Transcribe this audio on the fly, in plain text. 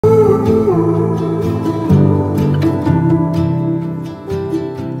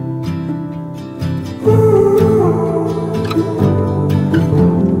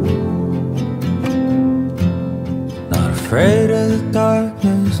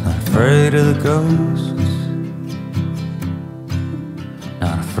afraid of the ghosts,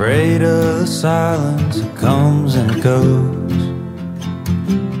 not afraid of the silence that comes and it goes,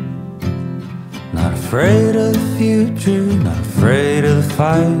 not afraid of the future, not afraid of the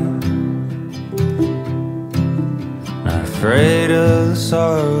fight, not afraid of the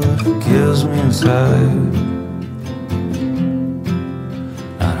sorrow that kills me inside,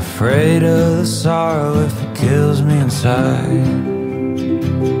 not afraid of the sorrow if it kills me inside.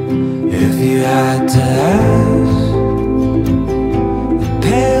 If you had to ask, the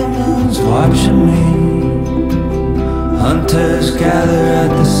pale moon's watching me, hunters gather at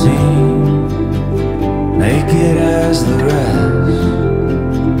the scene, naked as the rest.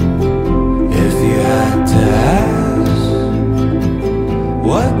 If you had to ask,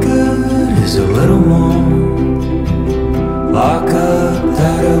 what good is a little more? Lock up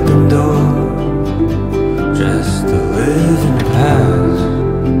that open door, just to live in the past.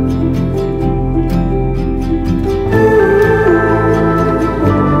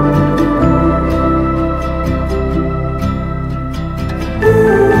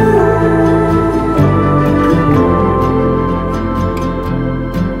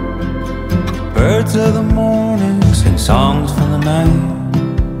 Birds of the morning sing songs from the night,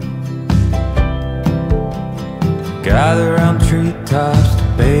 gather round treetops to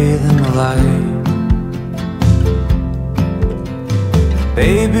bathe in the light.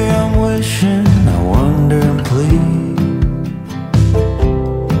 Baby, I'm wishing, I wonder and plead,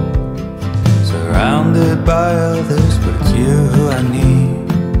 surrounded by others, but it's you who I need.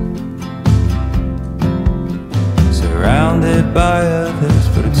 Surrounded by others,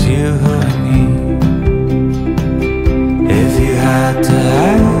 but it's you who I need. If you had to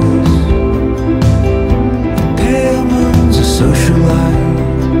ask, the pale moon's a socialite,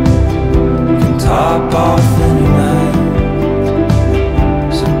 can top off any night.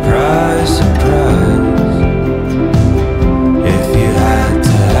 Surprise, surprise. If you had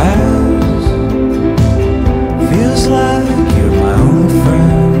to ask, feels like you're my only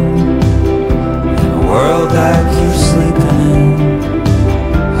friend in a world that keeps sleeping in.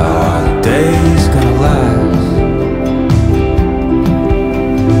 How are the days